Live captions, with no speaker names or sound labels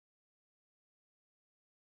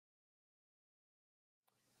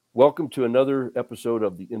Welcome to another episode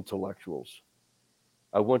of The Intellectuals.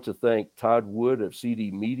 I want to thank Todd Wood of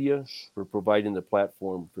CD Media for providing the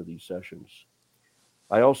platform for these sessions.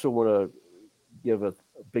 I also want to give a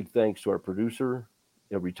big thanks to our producer,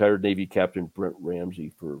 retired Navy Captain Brent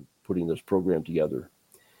Ramsey, for putting this program together.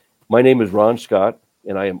 My name is Ron Scott,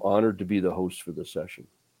 and I am honored to be the host for this session.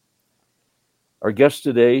 Our guests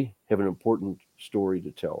today have an important story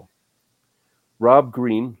to tell. Rob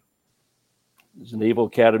Green is a Naval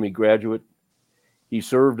Academy graduate. He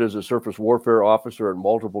served as a surface warfare officer in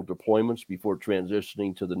multiple deployments before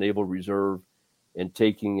transitioning to the Naval Reserve and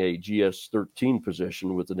taking a GS-13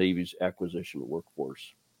 position with the Navy's acquisition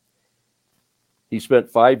workforce. He spent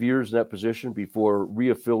 5 years in that position before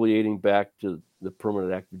reaffiliating back to the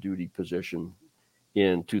permanent active duty position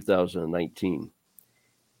in 2019.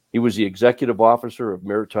 He was the executive officer of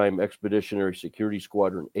Maritime Expeditionary Security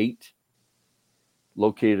Squadron 8,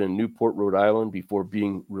 located in Newport, Rhode Island, before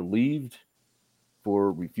being relieved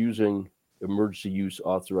for refusing emergency use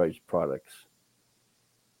authorized products.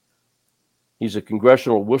 He's a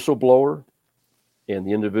congressional whistleblower and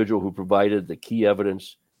the individual who provided the key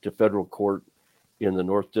evidence to federal court in the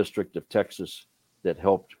North District of Texas that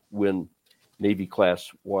helped win Navy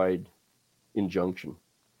class-wide injunction.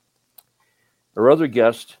 Our other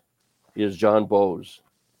guest is John Bowes.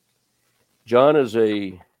 John is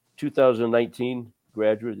a 2019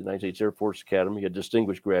 graduate of the United States Air Force Academy, a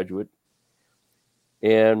distinguished graduate,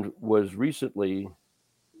 and was recently,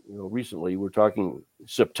 we're talking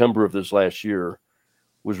September of this last year,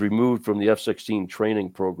 was removed from the F-16 training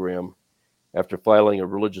program after filing a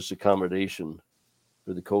religious accommodation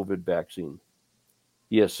for the COVID vaccine.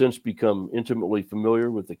 He has since become intimately familiar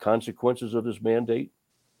with the consequences of this mandate,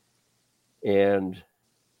 and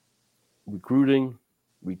recruiting,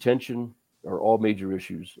 retention are all major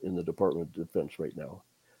issues in the Department of Defense right now.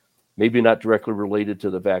 Maybe not directly related to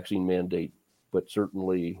the vaccine mandate, but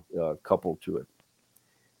certainly coupled to it.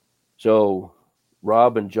 So,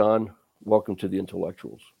 Rob and John, welcome to the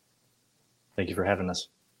Intellectuals. Thank you for having us.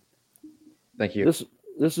 Thank you.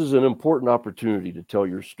 This is an important opportunity to tell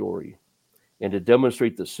your story and to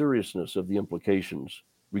demonstrate the seriousness of the implications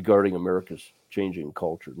regarding America's changing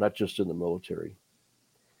culture, not just in the military.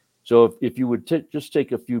 So if you would just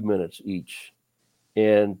take a few minutes each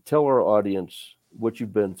and tell our audience what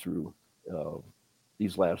you've been through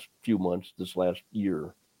these last few months, this last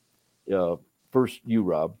year. First, you,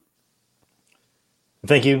 Rob.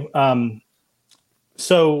 Thank you.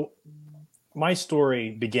 So my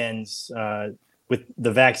story begins with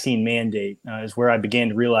the vaccine mandate, is where I began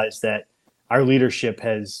to realize that our leadership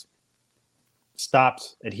has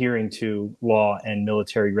stopped adhering to law and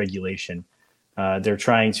military regulation. They're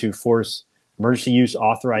trying to force emergency use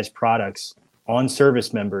authorized products on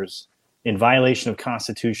service members in violation of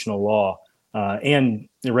constitutional law and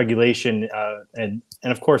the regulation and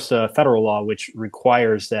of course federal law, which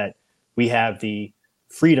requires that we have the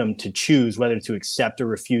freedom to choose whether to accept or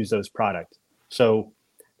refuse those products. So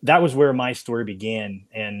that was where my story began,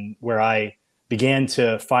 and where I began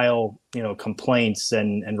to file complaints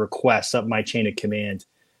and requests up my chain of command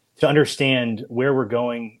to understand where we're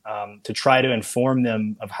going, to try to inform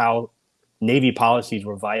them of how Navy policies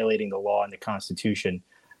were violating the law and the Constitution.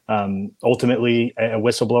 Ultimately, a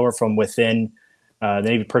whistleblower from within the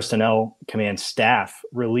Navy Personnel Command staff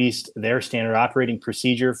released their standard operating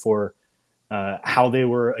procedure for how they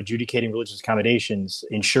were adjudicating religious accommodations,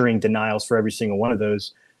 ensuring denials for every single one of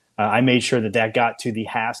those. I made sure that got to the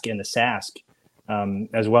HASC and the SASC,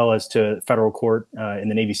 as well as to federal court in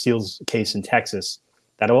the Navy SEALs case in Texas.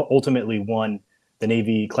 That ultimately won the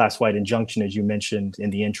Navy class-wide injunction, as you mentioned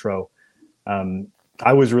in the intro.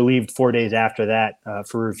 I was relieved 4 days after that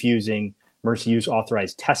for refusing emergency use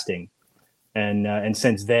authorized testing. And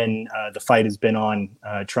since then, the fight has been on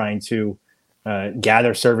trying to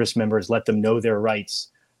gather service members, let them know their rights,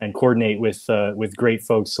 and coordinate with great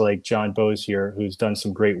folks like John Bowes here, who's done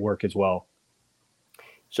some great work as well.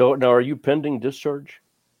 So now, are you pending discharge?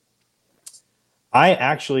 I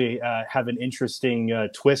actually have an interesting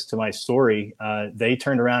twist to my story. They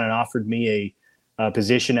turned around and offered me a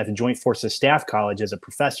position at the Joint Forces Staff College as a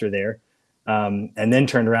professor there, and then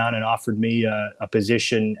turned around and offered me a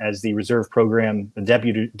position as the Reserve Program, the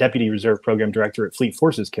Deputy Reserve Program Director at Fleet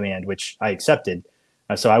Forces Command, which I accepted.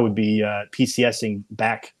 So I would be PCSing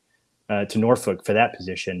back to Norfolk for that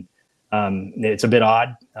position. It's a bit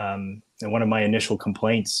odd. And one of my initial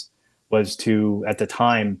complaints was to, at the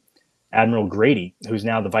time, Admiral Grady, who's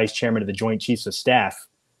now the Vice Chairman of the Joint Chiefs of Staff.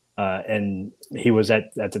 And he was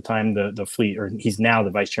at the time the fleet, or he's now the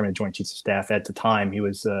Vice Chairman of the Joint Chiefs of Staff. At the time, he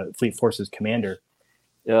was Fleet Forces Commander.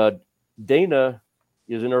 Dana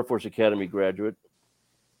is an Air Force Academy graduate.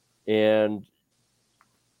 And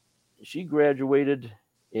she graduated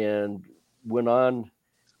and went on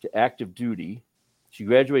to active duty. She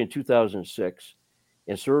graduated in 2006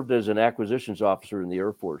 and served as an acquisitions officer in the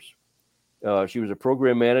Air Force. She was a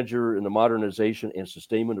program manager in the modernization and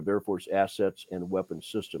sustainment of Air Force assets and weapon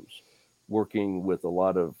systems, working with a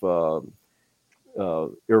lot of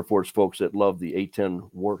Air Force folks that love the A-10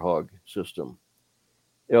 Warthog system.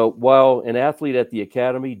 While an athlete at the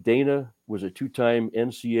academy, Dana was a two-time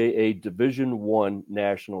NCAA Division I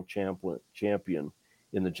national champion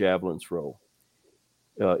in the javelin throw.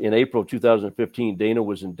 In April 2015, Dana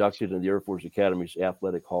was inducted in the Air Force Academy's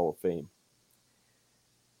Athletic Hall of Fame.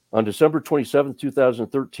 On December 27,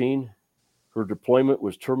 2013, her deployment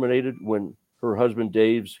was terminated when her husband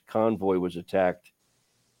Dave's convoy was attacked,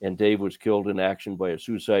 and Dave was killed in action by a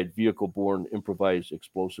suicide vehicle-borne improvised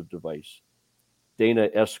explosive device. Dana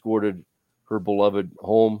escorted her beloved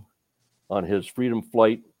home on his freedom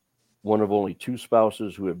flight, one of only two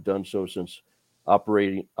spouses who have done so since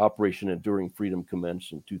Operation Enduring Freedom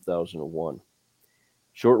commenced in 2001.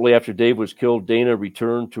 Shortly after Dave was killed, Dana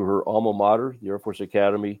returned to her alma mater, the Air Force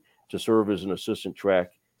Academy, to serve as an assistant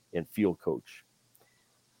track and field coach.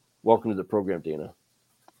 Welcome to the program, Dana.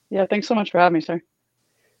 Yeah, thanks so much for having me, sir.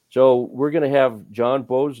 So we're going to have John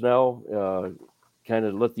Bowes now kind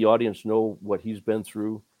of let the audience know what he's been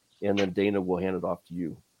through, and then Dana will hand it off to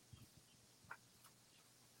you.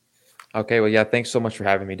 Okay, well, yeah, thanks so much for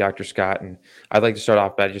having me, Dr. Scott. And I'd like to start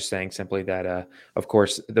off by just saying simply that, of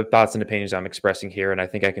course, the thoughts and opinions I'm expressing here, and I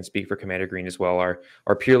think I can speak for Commander Green as well,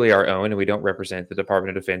 are purely our own, and we don't represent the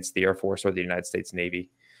Department of Defense, the Air Force, or the United States Navy.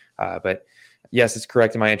 But yes, it's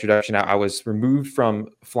correct in my introduction. I was removed from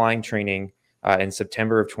flying training in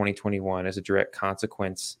September of 2021 as a direct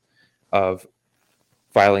consequence of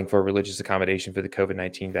filing for religious accommodation for the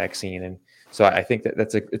COVID-19 vaccine. And so I think that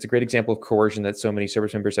it's a great example of coercion that so many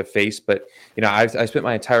service members have faced. But, you know, I've spent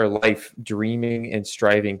my entire life dreaming and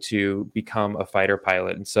striving to become a fighter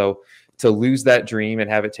pilot. And so to lose that dream and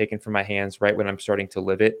have it taken from my hands right when I'm starting to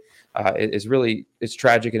live it is really, it's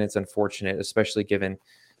tragic and it's unfortunate, especially given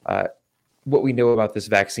what we know about this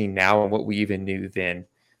vaccine now and what we even knew then.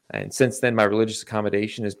 And since then, my religious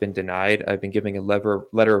accommodation has been denied. I've been giving a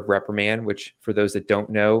letter of reprimand, which, for those that don't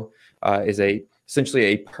know, is essentially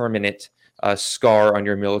a permanent scar on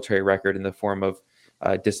your military record in the form of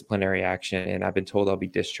disciplinary action. And I've been told I'll be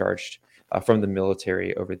discharged from the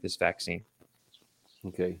military over this vaccine.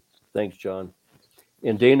 Okay. Thanks, John.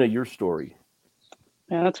 And Dana, your story.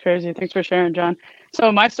 Yeah, that's crazy. Thanks for sharing, John.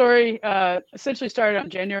 So my story essentially started on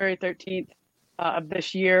January 13th of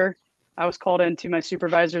this year. I was called into my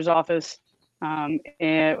supervisor's office, and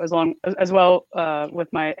it was as well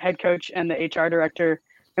with my head coach and the HR director,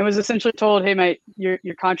 and was essentially told, "Hey, mate,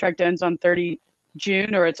 your contract ends on 30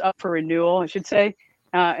 June, or it's up for renewal, I should say.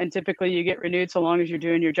 And typically, you get renewed so long as you're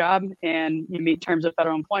doing your job and you meet terms of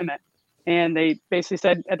federal employment." And they basically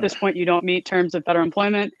said, "At this point, you don't meet terms of federal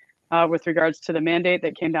employment with regards to the mandate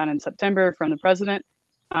that came down in September from the president.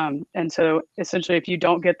 And so, essentially, if you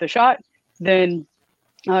don't get the shot, then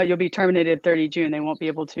you'll be terminated 30 June. They won't be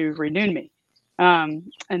able to renew me."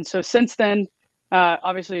 And so since then,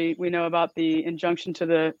 obviously, we know about the injunction to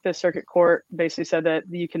the Fifth Circuit Court, basically said that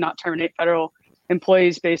you cannot terminate federal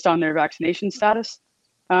employees based on their vaccination status.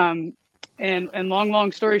 And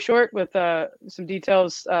long story short, with some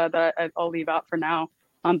details that I'll leave out for now,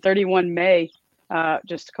 on 31 May,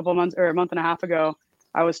 just a couple of months or a month and a half ago,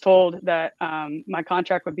 I was told that my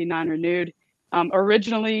contract would be non-renewed.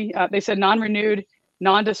 Originally, they said non-renewed,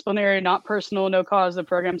 non-disciplinary, not personal, no cause. The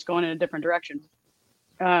program's going in a different direction.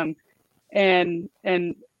 And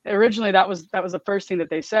originally that was the first thing that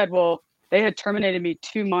they said. Well, they had terminated me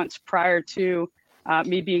 2 months prior to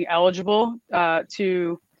me being eligible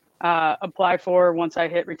to apply for, once I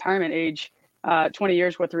hit retirement age, 20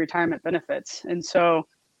 years worth of retirement benefits. And so,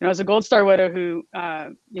 you know, as a Gold Star widow who,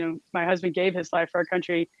 you know, my husband gave his life for our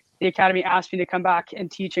country, the Academy asked me to come back and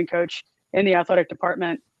teach and coach in the athletic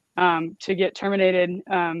department. To get terminated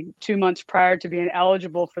 2 months prior to being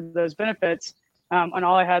eligible for those benefits. And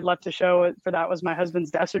all I had left to show for that was my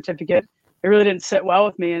husband's death certificate. It really didn't sit well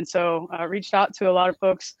with me. And so I reached out to a lot of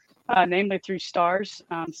folks, namely through STARS.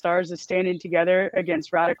 STARS is standing together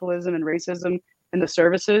against radicalism and racism in the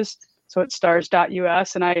services. So it's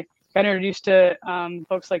stars.us. And I got introduced to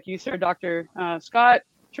folks like you, sir, Dr. Scott,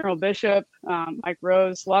 General Bishop, Mike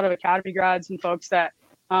Rose, a lot of Academy grads and folks that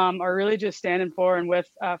are really just standing for and with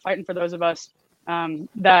fighting for those of us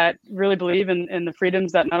that really believe in the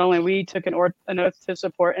freedoms that not only we took an oath to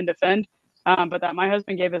support and defend, but that my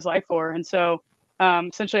husband gave his life for. And so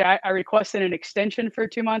essentially I requested an extension for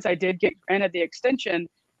 2 months. I did get granted the extension,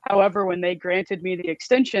 However, when they granted me the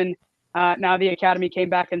extension, now the academy came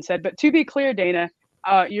back and said, but to be clear, Dana,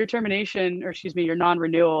 your termination, or excuse me, your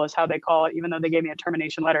non-renewal is how they call it, even though they gave me a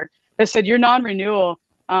termination letter. They said your non-renewal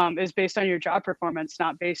is based on your job performance,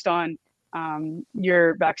 not based on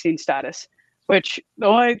your vaccine status. Which the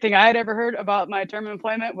only thing I had ever heard about my term of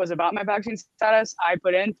employment was about my vaccine status. I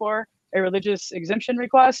put in for a religious exemption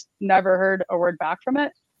request, never heard a word back from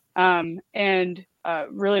it. And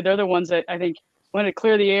really, they're the ones that I think want to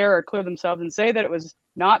clear the air or clear themselves and say that it was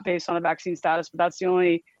not based on the vaccine status. But that's the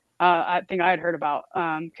only thing I had heard about,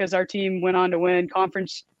 because our team went on to win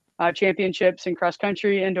conference championships in cross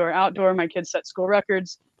country, indoor, outdoor. My kids set school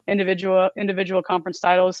records, individual conference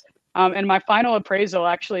titles. And my final appraisal,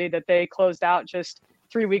 actually, that they closed out just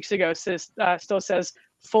 3 weeks ago, still says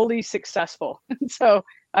fully successful. So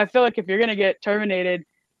I feel like if you're going to get terminated,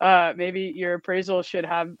 maybe your appraisal should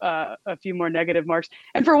have a few more negative marks.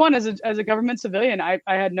 And for one, as a government civilian, I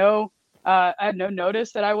had no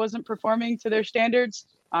notice that I wasn't performing to their standards.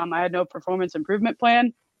 I had no performance improvement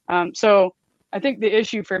plan. So I think the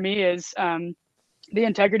issue for me is the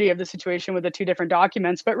integrity of the situation with the two different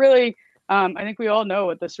documents. But really, I think we all know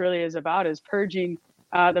what this really is about, is purging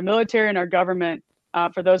the military and our government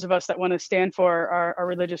for those of us that want to stand for our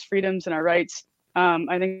religious freedoms and our rights.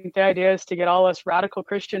 I think the idea is to get all us radical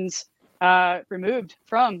Christians removed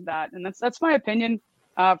from that. And that's my opinion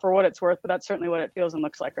for what it's worth, but that's certainly what it feels and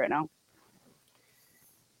looks like right now.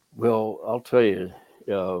 Well, I'll tell you,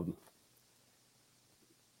 can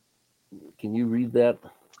you read that?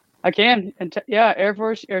 I can. And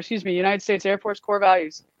United States Air Force core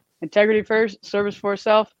values: integrity first, service for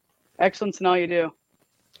self, excellence in all you do.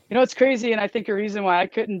 You know, it's crazy. And I think a reason why I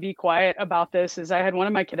couldn't be quiet about this is I had one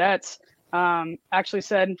of my cadets actually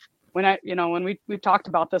said, when we've talked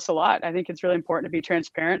about this a lot, I think it's really important to be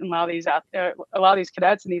transparent and allow these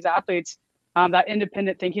cadets and these athletes that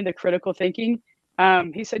independent thinking, the critical thinking.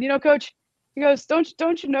 He said, Coach, he goes,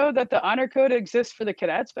 don't you know that the honor code exists for the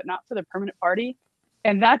cadets, but not for the permanent party?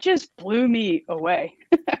 And that just blew me away.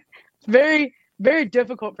 It's very, very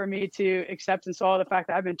difficult for me to accept and swallow the fact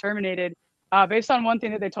that I've been terminated based on one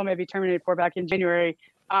thing that they told me I'd be terminated for back in January.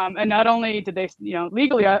 And not only did they,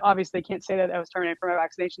 legally, obviously they can't say that I was terminated for my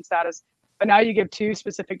vaccination status, but now you give two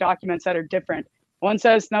specific documents that are different. One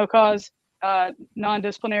says no cause,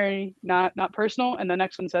 non-disciplinary, not personal, and the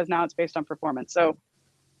next one says now it's based on performance. So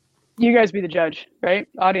you guys be the judge, right?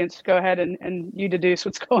 Audience, go ahead and you deduce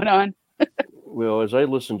what's going on. Well, as I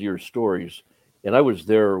listened to your stories, and I was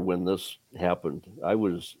there when this happened,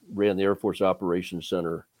 ran the Air Force Operations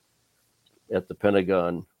Center at the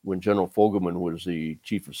Pentagon when General Fogelman was the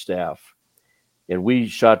chief of staff. And we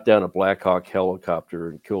shot down a Black Hawk helicopter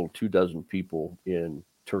and killed 24 people in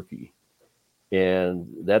Turkey. And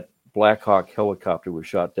that Black Hawk helicopter was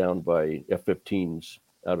shot down by F-15s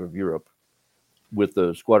out of Europe with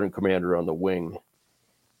the squadron commander on the wing.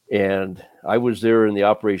 And I was there in the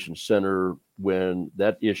operations center when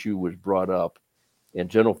that issue was brought up, and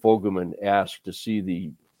General Fogelman asked to see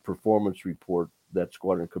the performance report, that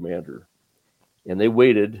squadron commander. And they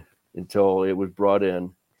waited until it was brought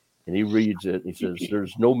in, and he reads it, and he says,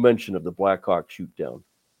 there's no mention of the Black Hawk shoot down.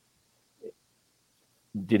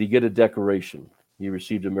 Did he get a decoration? He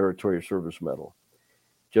received a meritorious service medal.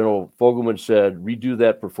 General Fogelman said, redo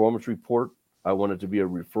that performance report. I want it to be a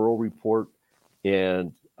referral report,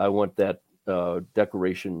 and I want that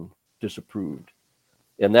decoration disapproved.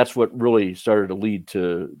 And that's what really started to lead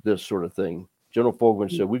to this sort of thing. General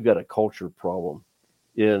Fogelman said, we've got a culture problem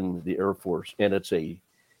in the Air Force, and it's a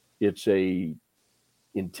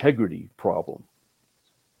integrity problem.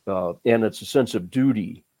 And it's a sense of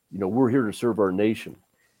duty. We're here to serve our nation,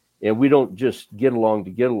 and we don't just get along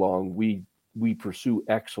to get along. We pursue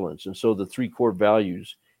excellence. And so the three core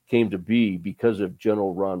values came to be because of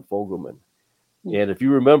General Ron Fogelman. And if you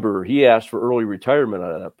remember, he asked for early retirement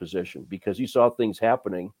out of that position because he saw things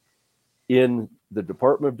happening in the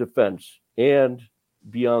Department of Defense and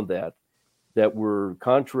beyond that were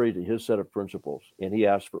contrary to his set of principles. And he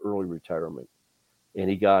asked for early retirement, and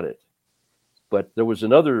he got it. But there was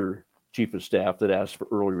another chief of staff that asked for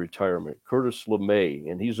early retirement, Curtis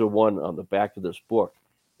LeMay, and he's the one on the back of this book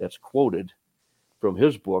that's quoted from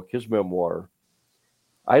his book, his memoir.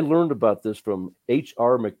 I learned about this from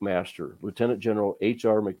H.R. McMaster, Lieutenant General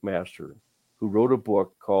H.R. McMaster, who wrote a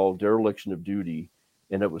book called Dereliction of Duty,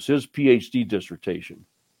 and it was his PhD dissertation.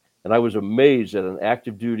 And I was amazed that an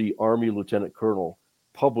active duty Army lieutenant colonel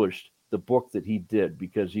published the book that he did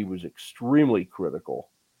because he was extremely critical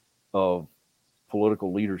of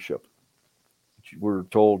political leadership. We're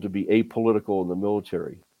told to be apolitical in the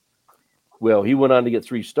military. Well, he went on to get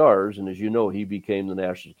 3 stars, and as you know, he became the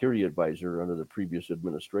national security advisor under the previous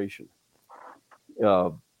administration.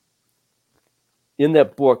 In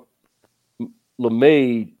that book,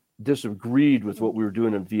 LeMay disagreed with what we were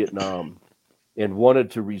doing in Vietnam and wanted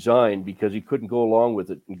to resign because he couldn't go along with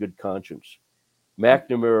it in good conscience.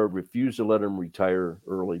 McNamara refused to let him retire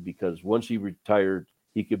early because once he retired,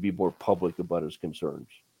 he could be more public about his concerns.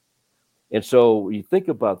 And so you think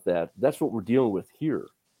about that, that's what we're dealing with here.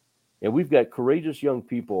 And we've got courageous young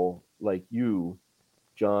people like you,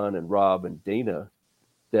 John and Rob and Dana,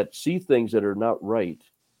 that see things that are not right.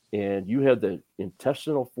 And you have the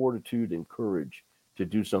intestinal fortitude and courage to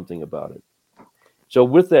do something about it. So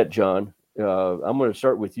with that, John, I'm going to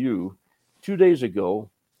start with you. 2 days ago,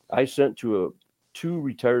 I sent to 2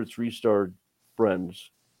 retired 3-star friends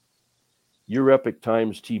your Epic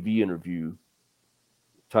Times TV interview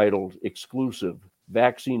titled Exclusive,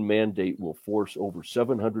 Vaccine Mandate Will Force Over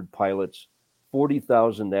 700 Pilots,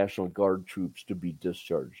 40,000 National Guard Troops to be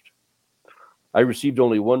Discharged. I received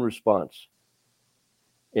only one response,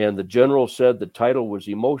 and the general said the title was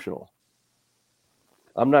emotional.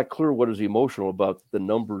 I'm not clear what is emotional about the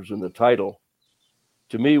numbers in the title.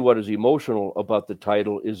 To me, what is emotional about the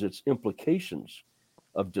title is its implications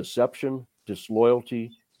of deception,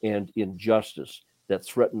 disloyalty, and injustice that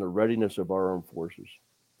threaten the readiness of our armed forces.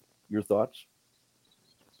 Your thoughts?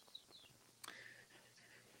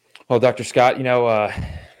 Well, Dr. Scott,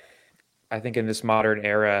 I think in this modern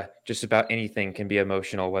era, just about anything can be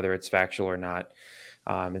emotional, whether it's factual or not.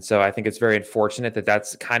 And so I think it's very unfortunate that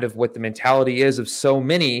that's kind of what the mentality is of so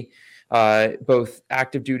many, both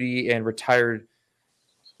active duty and retired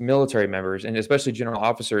military members, and especially general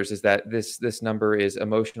officers, is that this number is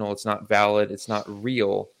emotional. It's not valid. It's not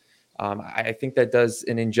real. I think that does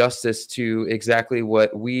an injustice to exactly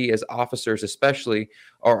what we as officers especially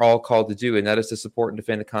are all called to do, and that is to support and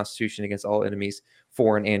defend the Constitution against all enemies,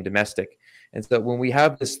 foreign and domestic. And so when we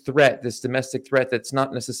have this threat, this domestic threat that's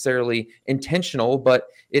not necessarily intentional, but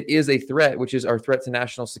it is a threat, which is our threat to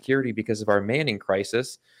national security because of our manning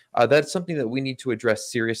crisis, that's something that we need to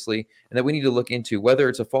address seriously and that we need to look into. Whether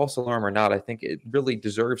it's a false alarm or not, I think it really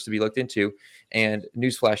deserves to be looked into. And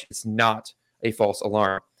newsflash, it's not a false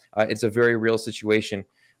alarm. It's a very real situation.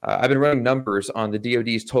 I've been running numbers on the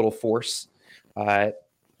DoD's total force,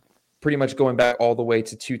 pretty much going back all the way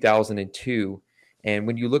to 2002. And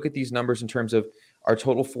when you look at these numbers in terms of our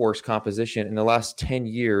total force composition, in the last 10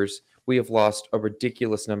 years, we have lost a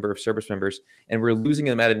ridiculous number of service members, and we're losing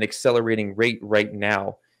them at an accelerating rate right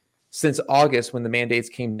now. Since August, when the mandates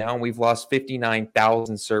came down, we've lost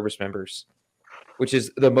 59,000 service members, which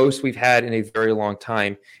is the most we've had in a very long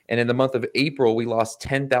time. And in the month of April, we lost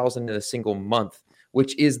 10,000 in a single month,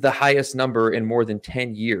 which is the highest number in more than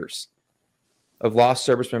 10 years of lost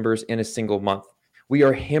service members in a single month. We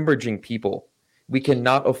are hemorrhaging people. We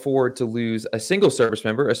cannot afford to lose a single service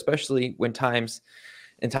member, especially in times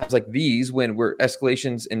like these, when we're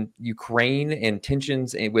escalations in Ukraine and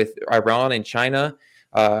tensions with Iran and China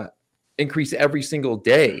increase every single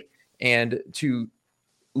day. And to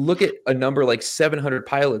look at a number like 700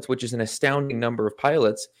 pilots, which is an astounding number of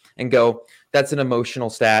pilots, and go, that's an emotional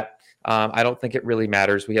stat. I don't think it really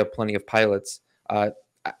matters. We have plenty of pilots.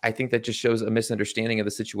 I think that just shows a misunderstanding of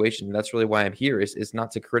the situation. And that's really why I'm here, is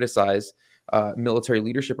not to criticize military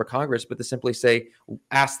leadership or Congress, but to simply say,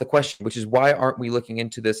 ask the question, which is, why aren't we looking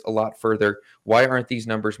into this a lot further? Why aren't these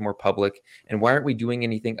numbers more public? And why aren't we doing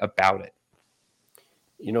anything about it?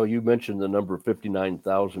 You mentioned the number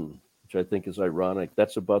 59,000, which I think is ironic.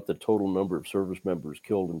 That's about the total number of service members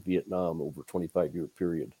killed in Vietnam over a 25-year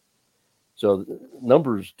period. So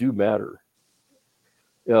numbers do matter.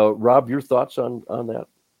 Rob, your thoughts on that?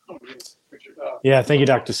 Yeah, thank you,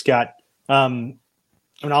 Dr. Scott.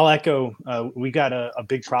 And I'll echo, we got a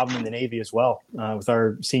big problem in the Navy as well with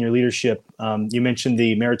our senior leadership. You mentioned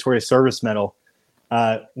the Meritorious Service Medal.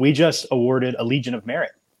 We just awarded a Legion of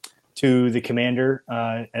Merit to the commander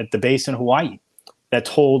at the base in Hawaii that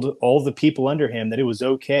told all the people under him that it was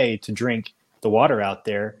okay to drink the water out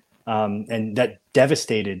there. And that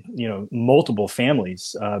devastated, multiple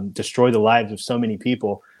families, destroyed the lives of so many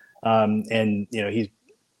people. And he's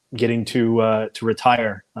getting to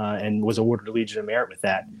retire and was awarded a Legion of Merit with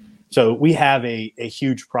that. So we have a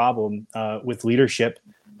huge problem with leadership,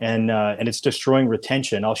 and it's destroying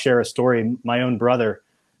retention. I'll share a story. My own brother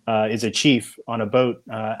is a chief on a boat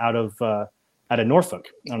out of Norfolk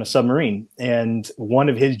on a submarine, and one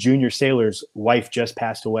of his junior sailors' wife just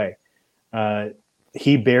passed away.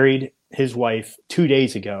 He buried his wife 2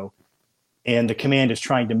 days ago, and the command is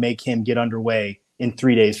trying to make him get underway in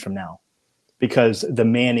 3 days from now because the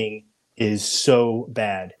manning is so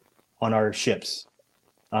bad on our ships.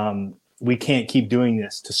 we can't keep doing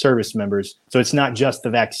this to service members. So it's not just the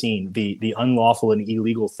vaccine, the unlawful and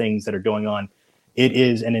illegal things that are going on. It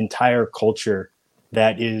is an entire culture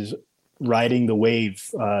that is riding the wave,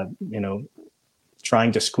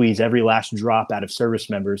 trying to squeeze every last drop out of service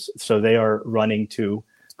members. So they are running to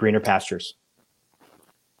greener pastures.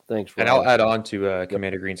 Thanks, Rob. And I'll add on to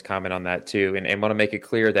Commander Green's comment on that too, and want to make it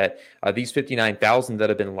clear that these 59,000 that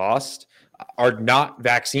have been lost are not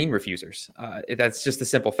vaccine refusers. That's just the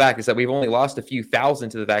simple fact, is that we've only lost a few thousand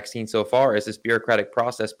to the vaccine so far as this bureaucratic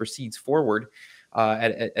process proceeds forward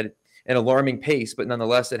at an alarming pace, but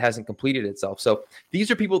nonetheless, it hasn't completed itself. So these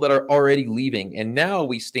are people that are already leaving, and now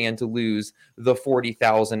we stand to lose the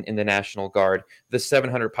 40,000 in the National Guard, the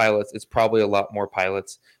 700 pilots. It's probably a lot more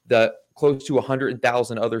pilots. The close to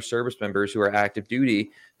 100,000 other service members who are active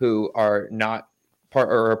duty who are not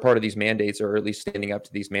part of these mandates, or at least standing up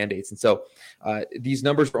to these mandates. And so these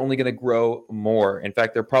numbers are only going to grow more. In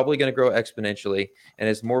fact, they're probably going to grow exponentially. And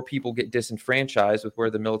as more people get disenfranchised with where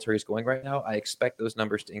the military is going right now, I expect those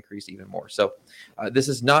numbers to increase even more. So this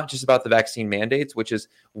is not just about the vaccine mandates, which is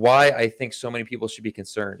why I think so many people should be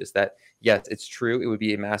concerned, is that, yes, it's true. It would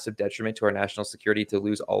be a massive detriment to our national security to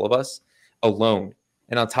lose all of us alone.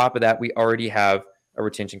 And on top of that, we already have a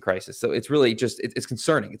retention crisis. So it's really just, it's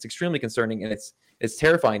concerning. It's extremely concerning. And it's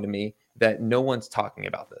terrifying to me that no one's talking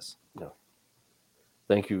about this. No.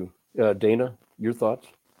 Thank you. Dana, your thoughts?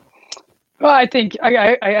 Well, I think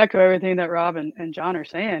I echo everything that Rob and John are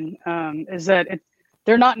saying, is that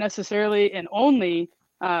they're not necessarily and only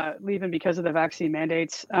leaving because of the vaccine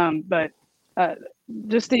mandates, but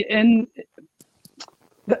just the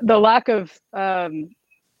lack of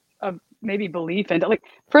maybe belief. And like,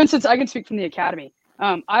 for instance, I can speak from the academy.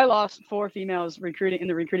 I lost 4 females in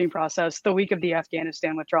the recruiting process the week of the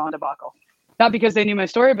Afghanistan withdrawal and debacle. Not because they knew my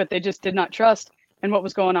story, but they just did not trust in what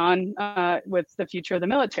was going on with the future of the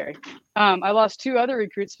military. I lost 2 other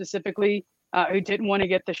recruits specifically who didn't want to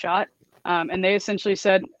get the shot. And they essentially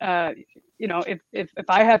said, if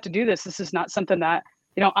I have to do this, this is not something that,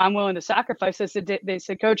 I'm willing to sacrifice. They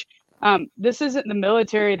said, Coach, this isn't the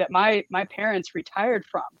military that my parents retired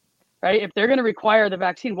from, right? If they're going to require the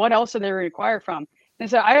vaccine, what else are they required from? And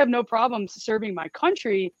so I have no problem serving my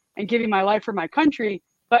country and giving my life for my country,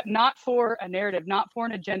 but not for a narrative, not for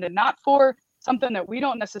an agenda, not for something that we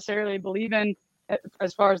don't necessarily believe in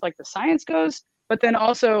as far as like the science goes, but then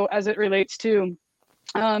also as it relates to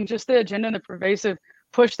just the agenda and the pervasive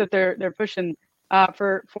push that they're pushing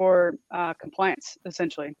for compliance,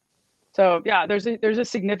 essentially. So yeah, there's a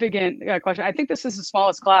significant question. I think this is the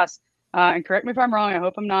smallest class, and correct me if I'm wrong. I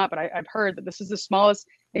hope I'm not, but I've heard that this is the smallest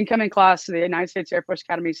incoming class to the United States Air Force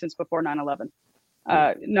Academy since before 9/11.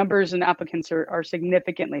 Numbers and applicants are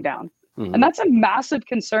significantly down, and that's a massive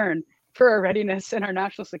concern for our readiness and our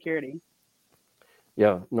national security.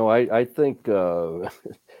 Yeah, no, I think the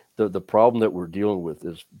problem that we're dealing with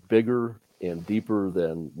is bigger and deeper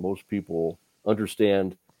than most people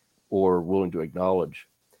understand or willing to acknowledge.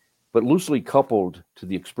 But loosely coupled to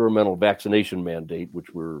the experimental vaccination mandate, which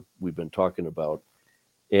we've been talking about,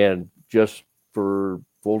 and just for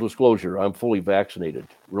full disclosure, I'm fully vaccinated,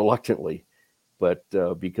 reluctantly, but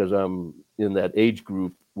because I'm in that age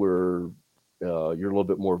group where you're a little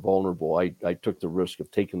bit more vulnerable, I took the risk of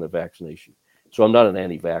taking the vaccination. So I'm not an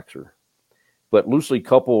anti-vaxxer. But loosely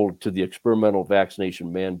coupled to the experimental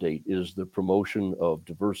vaccination mandate is the promotion of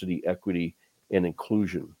diversity, equity, and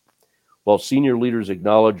inclusion. While senior leaders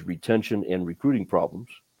acknowledge retention and recruiting problems,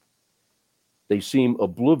 they seem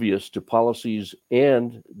oblivious to policies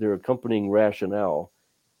and their accompanying rationale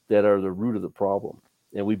that are the root of the problem.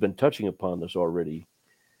 And we've been touching upon this already.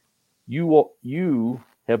 You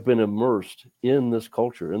have been immersed in this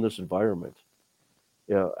culture, in this environment.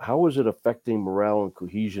 How is it affecting morale and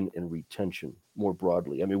cohesion and retention more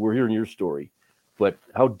broadly? I mean, we're hearing your story, but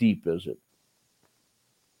how deep is it?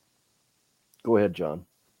 Go ahead, John.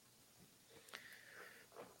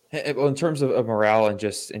 Well, in terms of morale and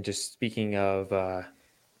just speaking of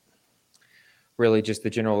really just the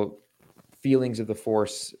general feelings of the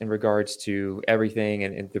force in regards to everything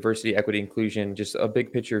and diversity, equity, inclusion, just a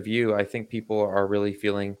big picture view, I think people are really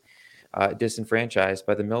feeling disenfranchised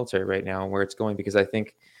by the military right now and where it's going, because I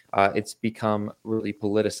think it's become really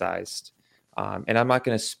politicized. And I'm not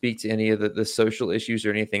going to speak to any of the social issues or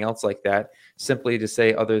anything else like that, simply to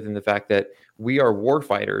say other than the fact that we are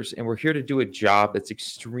warfighters and we're here to do a job that's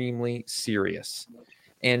extremely serious.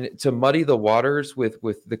 And to muddy the waters with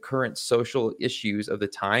the current social issues of the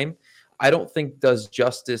time, I don't think does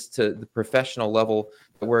justice to the professional level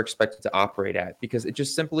that we're expected to operate at, because it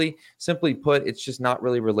just simply put, it's just not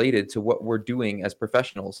really related to what we're doing as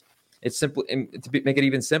professionals. It's simple, and make it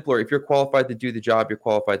even simpler. If you're qualified to do the job, you're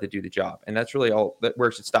qualified to do the job, and that's really all that where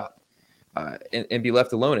it should stop, and be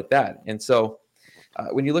left alone at that. And so,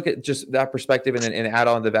 when you look at just that perspective and add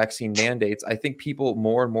on the vaccine mandates, I think people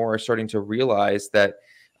more and more are starting to realize that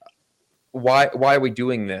why are we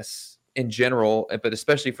doing this in general, but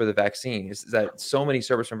especially for the vaccine, is that so many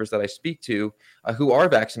service members that I speak to who are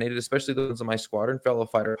vaccinated, especially those in my squadron, fellow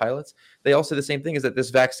fighter pilots, they all say the same thing: is that this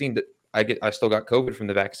vaccine that I still got COVID from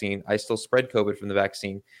the vaccine. I still spread COVID from the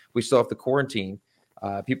vaccine. We still have to quarantine.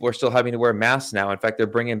 People are still having to wear masks now. In fact, they're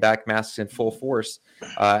bringing back masks in full force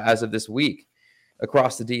as of this week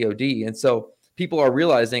across the DoD. And so people are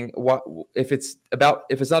realizing if it's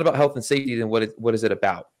not about health and safety, then what is it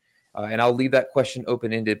about? And I'll leave that question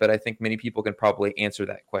open-ended, but I think many people can probably answer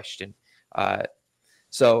that question.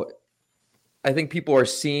 So I think people are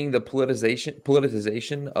seeing the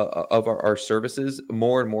politicization of our services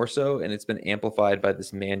more and more so, and it's been amplified by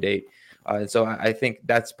this mandate. And so I think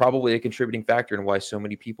that's probably a contributing factor in why so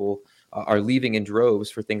many people are leaving in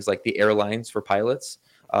droves for things like the airlines for pilots,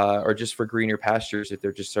 or just for greener pastures if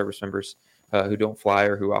they're just service members who don't fly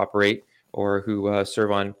or who operate or who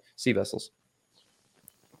serve on sea vessels.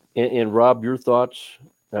 And Rob, your thoughts?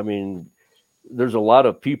 I mean, there's a lot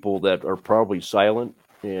of people that are probably silent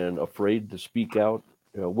and afraid to speak out.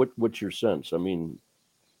 What's your sense? I mean,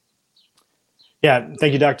 Yeah,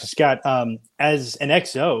 thank you, Dr. Scott. As an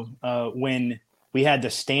XO, when we had to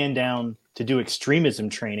stand down to do extremism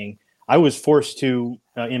training, I was forced to,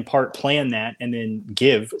 in part, plan that and then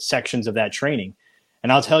give sections of that training.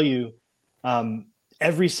 And I'll tell you,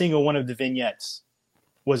 every single one of the vignettes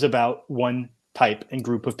was about one type and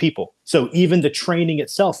group of people. So even the training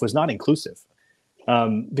itself was not inclusive,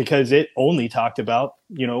 because it only talked about,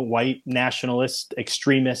 white nationalist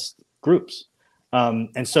extremist groups.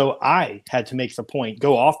 And so I had to make the point,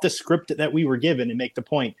 go off the script that we were given and make the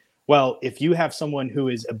point, well, if you have someone who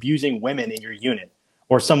is abusing women in your unit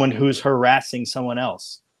or someone who's harassing someone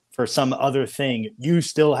else for some other thing, you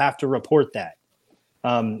still have to report that.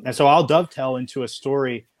 And so I'll dovetail into a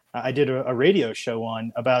story I did a radio show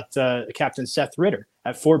on about Captain Seth Ritter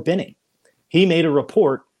at Fort Benning. He made a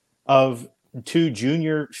report of 2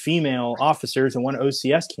 junior female officers and 1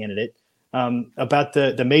 OCS candidate about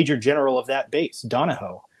the major general of that base,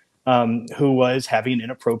 Donahoe, who was having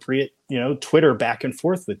inappropriate, Twitter back and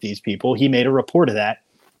forth with these people. He made a report of that.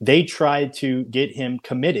 They tried to get him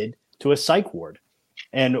committed to a psych ward.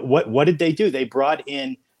 And what did they do? They brought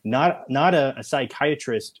in not a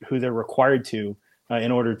psychiatrist who they're required to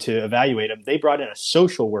in order to evaluate him. They brought in a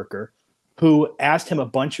social worker who asked him a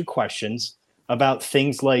bunch of questions about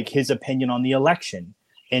things like his opinion on the election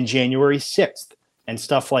and January 6th and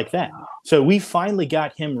stuff like that. So we finally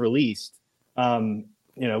got him released.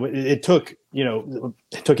 It took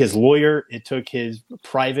his lawyer, it took his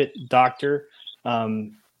private doctor,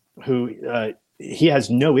 who he has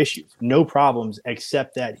no issues, no problems,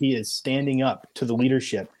 except that he is standing up to the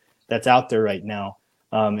leadership that's out there right now.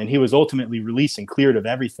 And he was ultimately released and cleared of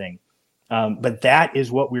everything. But that is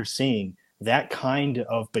what we're seeing, that kind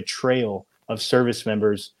of betrayal of service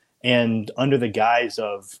members, and under the guise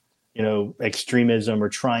of, extremism or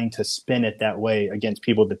trying to spin it that way against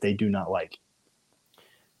people that they do not like.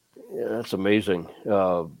 Yeah, that's amazing.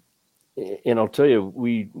 And I'll tell you,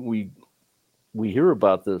 we hear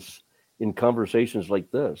about this in conversations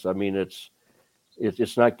like this. I mean,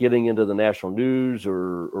 it's not getting into the national news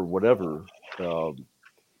or whatever.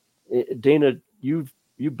 Dana, you've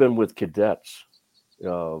been with cadets,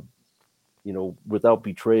 without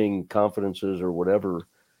betraying confidences or whatever.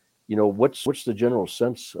 What's the general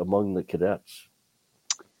sense among the cadets?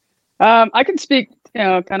 I can speak,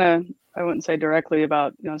 kind of, I wouldn't say directly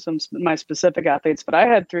about, some my specific athletes, but I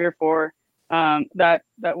had 3 or 4 that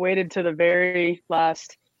waited to the very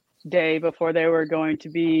last day before they were going to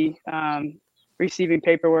be receiving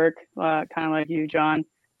paperwork, kind of like you, John,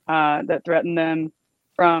 that threatened them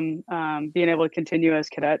from being able to continue as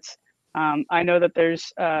cadets. I know that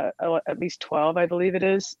there's at least 12, I believe it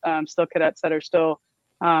is, still cadets that are still,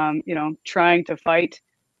 trying to fight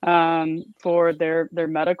for their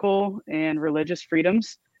medical and religious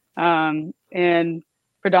freedoms. And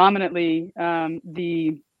predominantly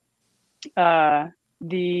the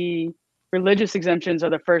religious exemptions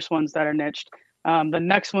are the first ones that are niched. The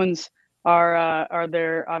next ones are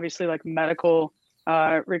there, obviously, like medical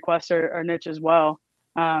requests are niche as well.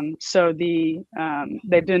 So they've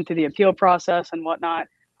been through the appeal process and whatnot.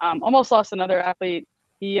 Almost lost another athlete.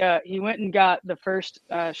 He went and got the first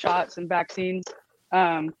shots and vaccines.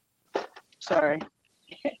 He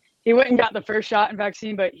went and got the first shot and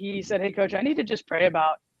vaccine, but he said, "Hey, coach, I need to just pray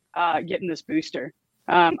about getting this booster."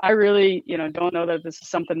 I really, don't know that this is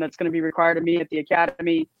something that's going to be required of me at the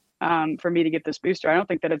academy for me to get this booster. I don't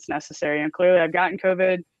think that it's necessary. And clearly I've gotten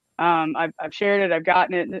COVID. I've shared it. I've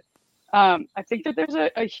gotten it. I think that there's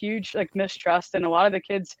a huge mistrust, and a lot of the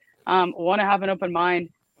kids want to have an open mind.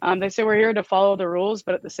 They say we're here to follow the rules,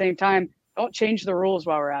 but at the same time, don't change the rules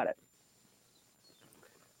while we're at it.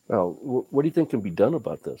 Well, what do you think can be done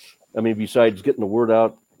about this? I mean, besides getting the word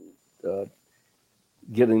out,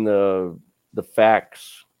 getting the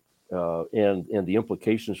facts and the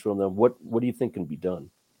implications from them, what do you think can be done?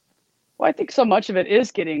 Well, I think so much of it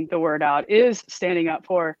is getting the word out, is standing up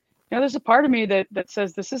for. There's a part of me that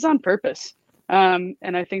says this is on purpose, and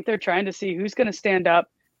I think they're trying to see who's going to stand up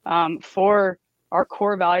for our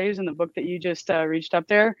core values in the book that you just reached up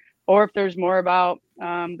there, or if there's more about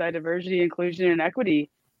the diversity, inclusion, and equity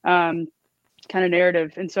kind of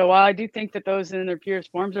narrative. And so while I do think that those in their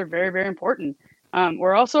purest forms are very, very important,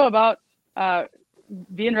 we're also about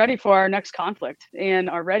being ready for our next conflict. And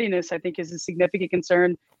our readiness, I think, is a significant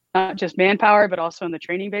concern, not just manpower, but also in the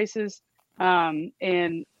training bases. And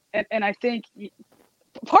I think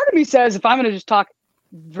part of me says, if I'm going to just talk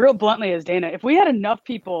real bluntly as Dana, if we had enough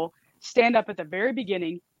people stand up at the very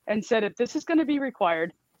beginning and said, if this is going to be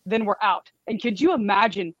required, then we're out. And could you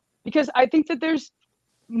imagine? Because I think that there's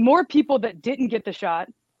more people that didn't get the shot,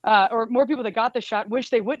 or more people that got the shot wish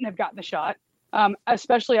they wouldn't have gotten the shot,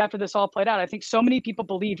 especially after this all played out. I think so many people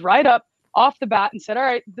believed right up off the bat and said, all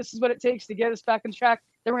right, this is what it takes to get us back on track.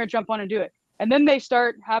 Then we're going to jump on and do it. And then they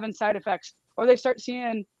start having side effects, or they start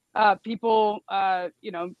seeing people,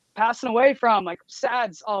 passing away from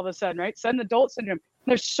SADS all of a sudden, right? Sudden adult syndrome.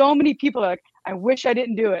 And there's so many people that I wish I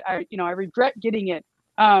didn't do it. I regret getting it.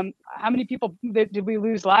 How many people did we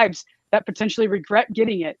lose lives that potentially regret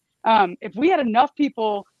getting it? If we had enough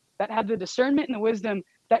people that had the discernment and the wisdom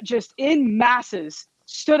that just in masses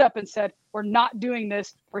stood up and said, we're not doing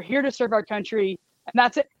this. We're here to serve our country. And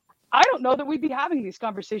that's it. I don't know that we'd be having these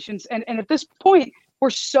conversations. And at this point, we're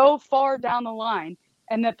so far down the line,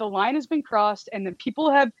 and that the line has been crossed, and the people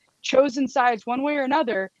have chosen sides one way or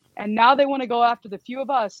another. And now they want to go after the few of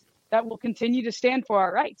us that will continue to stand for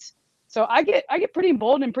our rights. So I get pretty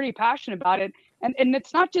emboldened and pretty passionate about it. And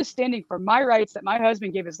it's not just standing for my rights that my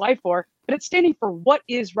husband gave his life for, but it's standing for what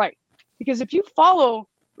is right. Because if you follow,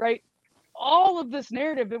 right, all of this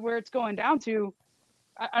narrative where it's going down to,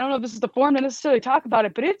 I don't know if this is the forum to necessarily talk about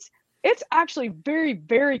it, but it's actually very,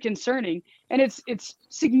 very concerning. And it's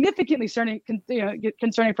significantly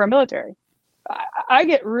concerning for our military. I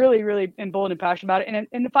get really, really emboldened and passionate about it.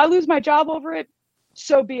 And if I lose my job over it,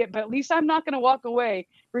 so be it. But at least I'm not going to walk away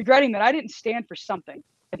regretting that I didn't stand for something.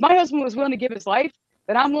 If my husband was willing to give his life,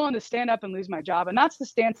 then I'm willing to stand up and lose my job. And that's the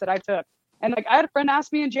stance that I took. And I had a friend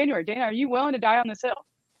ask me in January, Dana, are you willing to die on this hill?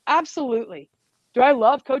 Absolutely. Do I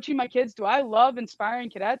love coaching my kids? Do I love inspiring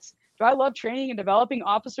cadets? Do I love training and developing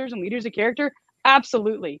officers and leaders of character?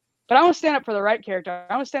 Absolutely. But I want to stand up for the right character.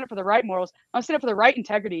 I want to stand up for the right morals. I want to stand up for the right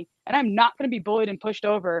integrity. And I'm not going to be bullied and pushed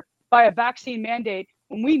over by a vaccine mandate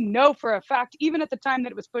when we know for a fact, even at the time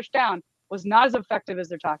that it was pushed down, was not as effective as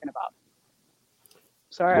they're talking about.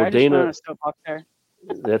 Sorry, well, I just Dana, went on a soapbox there.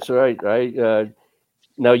 That's all right.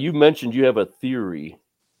 Now, you mentioned you have a theory.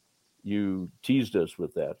 You teased us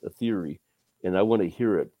with that, a theory, and I want to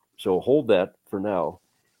hear it. So hold that for now.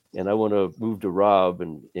 And I want to move to Rob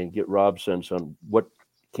and get Rob's sense on what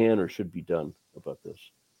can or should be done about this.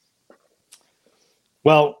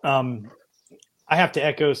 Well, I have to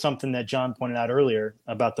echo something that John pointed out earlier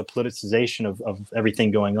about the politicization of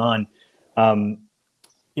everything going on.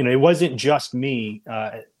 It wasn't just me.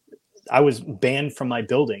 I was banned from my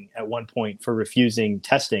building at one point for refusing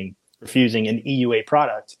an EUA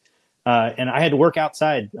product. And I had to work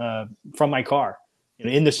outside from my car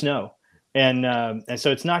in the snow. And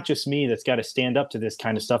so it's not just me that's got to stand up to this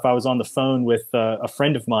kind of stuff. I was on the phone with a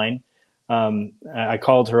friend of mine. I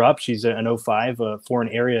called her up. She's an 05 foreign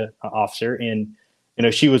area officer. And,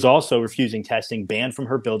 she was also refusing testing, banned from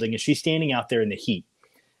her building. And she's standing out there in the heat.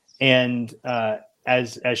 And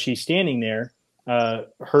as she's standing there,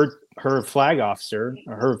 her flag officer,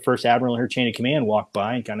 her first admiral in her chain of command, walked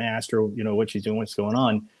by and kind of asked her, what she's doing, what's going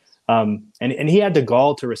on. And he had the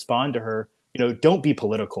gall to respond to her, don't be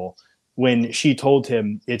political, when she told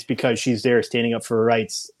him it's because she's there standing up for her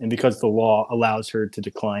rights and because the law allows her to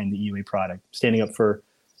decline the EUA product, standing up for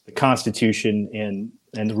the Constitution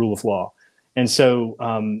and the rule of law. And so,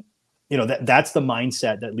 that's the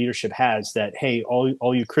mindset that leadership has, that, hey,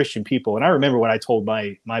 all you Christian people. And I remember what I told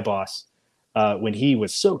my boss when he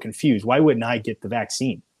was so confused. Why wouldn't I get the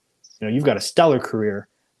vaccine? You've got a stellar career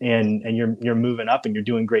and you're moving up and you're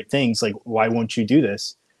doing great things. Like, why won't you do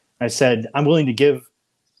this? I said, I'm willing to give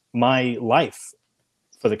my life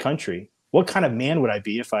for the country, what kind of man would I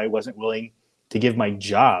be if I wasn't willing to give my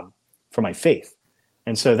job for my faith?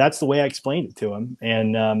 And so that's the way I explained it to him.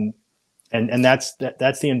 And that's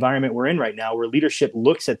the environment we're in right now, where leadership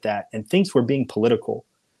looks at that and thinks we're being political,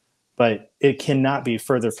 but it cannot be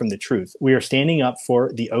further from the truth. We are standing up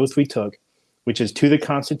for the oath we took, which is to the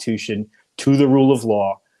Constitution, to the rule of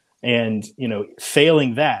law. And,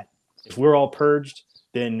 failing that, if we're all purged,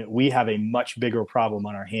 then we have a much bigger problem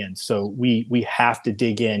on our hands. So we have to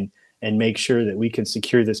dig in and make sure that we can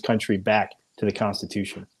secure this country back to the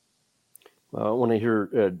Constitution. I want to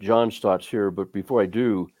hear John's thoughts here, but before I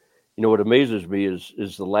do, what amazes me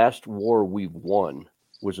is the last war we've won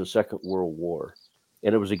was the Second World War,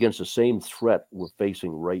 and it was against the same threat we're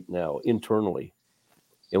facing right now internally.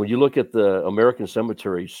 And when you look at the American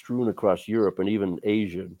cemeteries strewn across Europe and even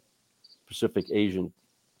Asia, Pacific Asian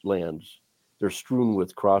lands, they're strewn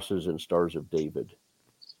with crosses and stars of David.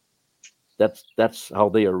 That's how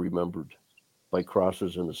they are remembered, by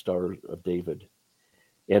crosses and the stars of David.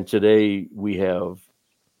 And today we have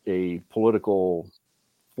a political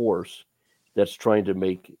force that's trying to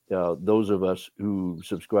make those of us who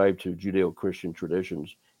subscribe to Judeo-Christian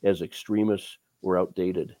traditions as extremists or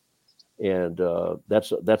outdated. And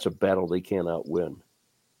that's a battle they cannot win.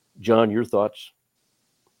 John, your thoughts?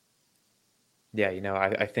 Yeah,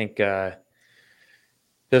 I think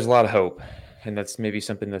there's a lot of hope, and that's maybe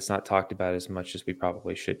something that's not talked about as much as we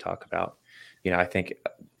probably should talk about. I think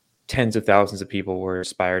tens of thousands of people were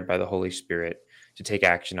inspired by the Holy Spirit to take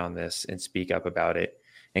action on this and speak up about it,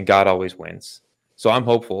 and God always wins. So I'm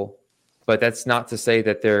hopeful, but that's not to say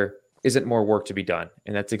that there isn't more work to be done,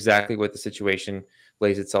 and that's exactly what the situation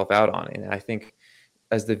lays itself out on. And I think,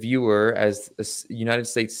 as the viewer, as a United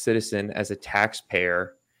States citizen, as a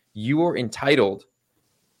taxpayer, you are entitled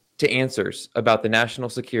to answers about the national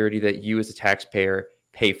security that you as a taxpayer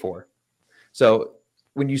pay for. So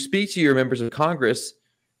when you speak to your members of Congress,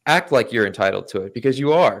 act like you're entitled to it, because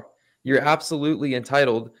you are. You're absolutely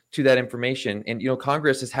entitled to that information. And,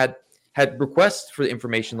 Congress has had requests for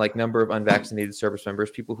information like number of unvaccinated service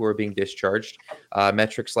members, people who are being discharged,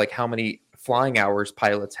 metrics like how many flying hours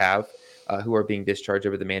pilots have who are being discharged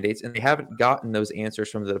over the mandates, and they haven't gotten those answers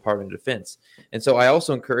from the Department of Defense. And so I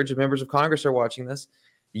also encourage, if members of Congress are watching this,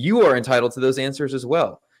 you are entitled to those answers as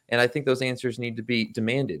well. And I think those answers need to be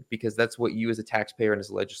demanded, because that's what you as a taxpayer and as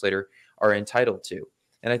a legislator are entitled to.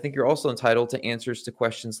 And I think you're also entitled to answers to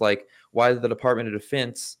questions like why the Department of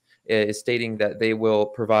Defense is stating that they will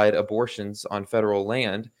provide abortions on federal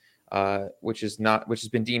land, which has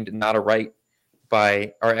been deemed not a right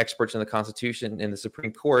by our experts in the Constitution and the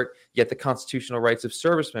Supreme Court, yet the constitutional rights of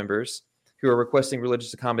service members who are requesting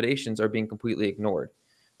religious accommodations are being completely ignored.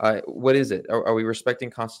 What is it? Are we respecting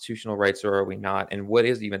constitutional rights, or are we not? And what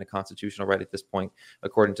is even a constitutional right at this point,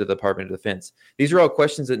 according to the Department of Defense? These are all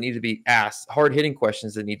questions that need to be asked, hard-hitting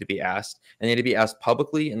questions that need to be asked, and they need to be asked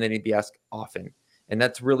publicly, and they need to be asked often. And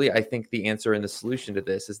that's really, I think, the answer and the solution to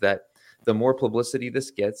this, is that the more publicity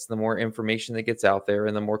this gets, the more information that gets out there,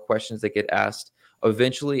 and the more questions that get asked,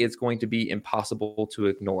 eventually it's going to be impossible to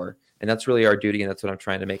ignore. And that's really our duty, and that's what I'm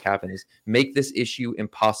trying to make happen, is make this issue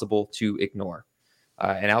impossible to ignore.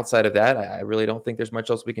 And outside of that, I really don't think there's much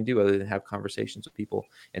else we can do other than have conversations with people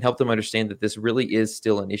and help them understand that this really is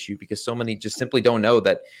still an issue, because so many just simply don't know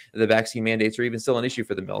that the vaccine mandates are even still an issue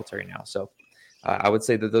for the military now. So I would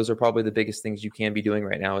say that those are probably the biggest things you can be doing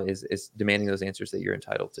right now, is demanding those answers that you're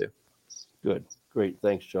entitled to. Good. Great.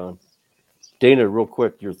 Thanks, John. Dana, real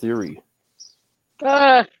quick, your theory.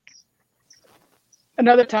 Another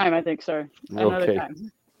time, I think, sir. Another Okay.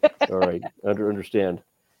 time. All right. Understand.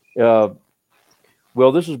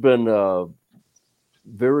 Well, this has been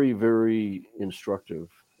very, very instructive.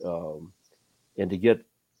 And to get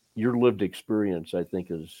your lived experience, I think,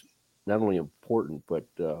 is not only important, but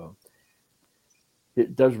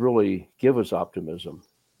it does really give us optimism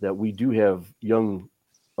that we do have young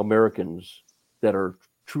Americans that are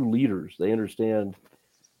true leaders. They understand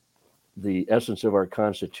the essence of our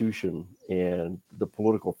Constitution and the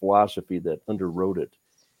political philosophy that underwrote it,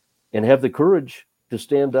 and have the courage to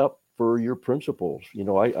stand up for your principles.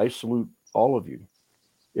 I salute all of you.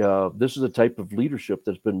 This is a type of leadership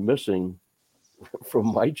that's been missing from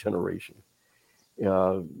my generation.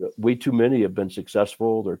 Way too many have been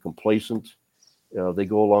successful. They're complacent. They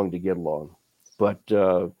go along to get along. But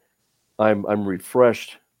I'm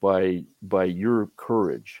refreshed by your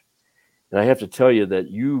courage. And I have to tell you that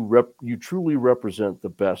you truly represent the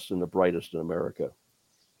best and the brightest in America.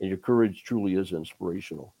 And your courage truly is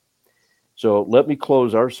inspirational. So let me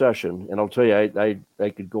close our session. And I'll tell you, I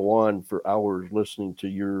could go on for hours listening to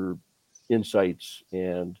your insights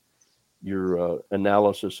and your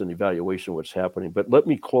analysis and evaluation of what's happening. But let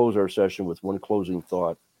me close our session with one closing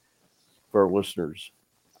thought for our listeners.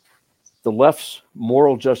 The left's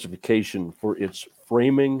moral justification for its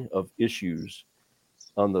framing of issues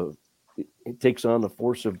it takes on the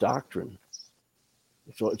force of doctrine.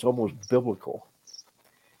 So it's almost biblical.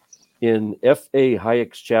 In F.A.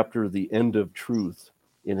 Hayek's chapter, The End of Truth,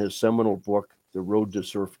 in his seminal book, The Road to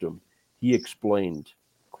Serfdom, he explained,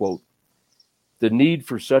 quote, the need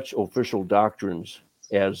for such official doctrines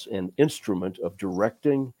as an instrument of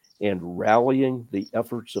directing and rallying the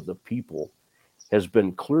efforts of the people has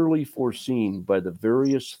been clearly foreseen by the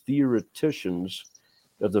various theoreticians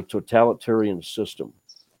of the totalitarian system.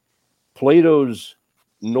 Plato's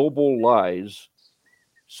noble lies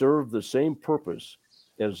serve the same purpose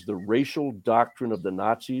as the racial doctrine of the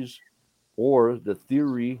Nazis or the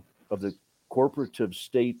theory of the corporative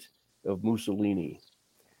state of Mussolini.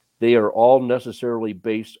 They are all necessarily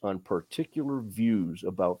based on particular views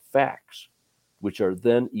about facts, which are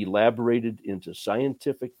then elaborated into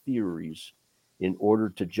scientific theories in order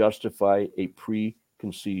to justify a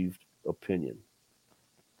preconceived opinion.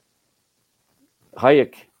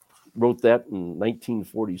 Hayek wrote that in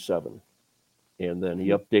 1947, and then he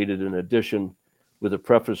updated an edition with a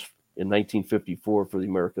preface in 1954 for the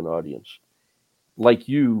American audience. Like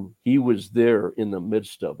you, he was there in the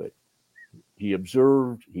midst of it. He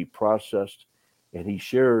observed, he processed, and he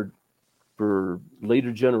shared for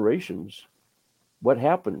later generations what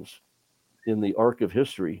happens in the arc of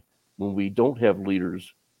history when we don't have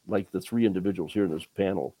leaders like the three individuals here in this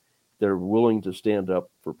panel that are willing to stand up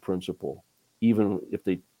for principle, even if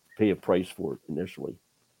they pay a price for it initially.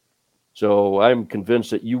 So I'm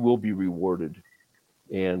convinced that you will be rewarded.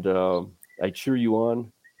 And I cheer you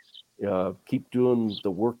on. Keep doing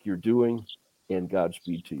the work you're doing, and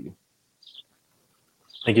Godspeed to you.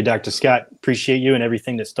 Thank you, Dr. Scott. Appreciate you and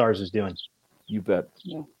everything that STARS is doing. You bet.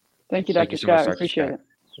 Yeah. Thank you, Thank Dr. you so much, Scott. Dr. Appreciate Scott.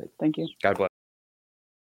 it. Thank you. God bless.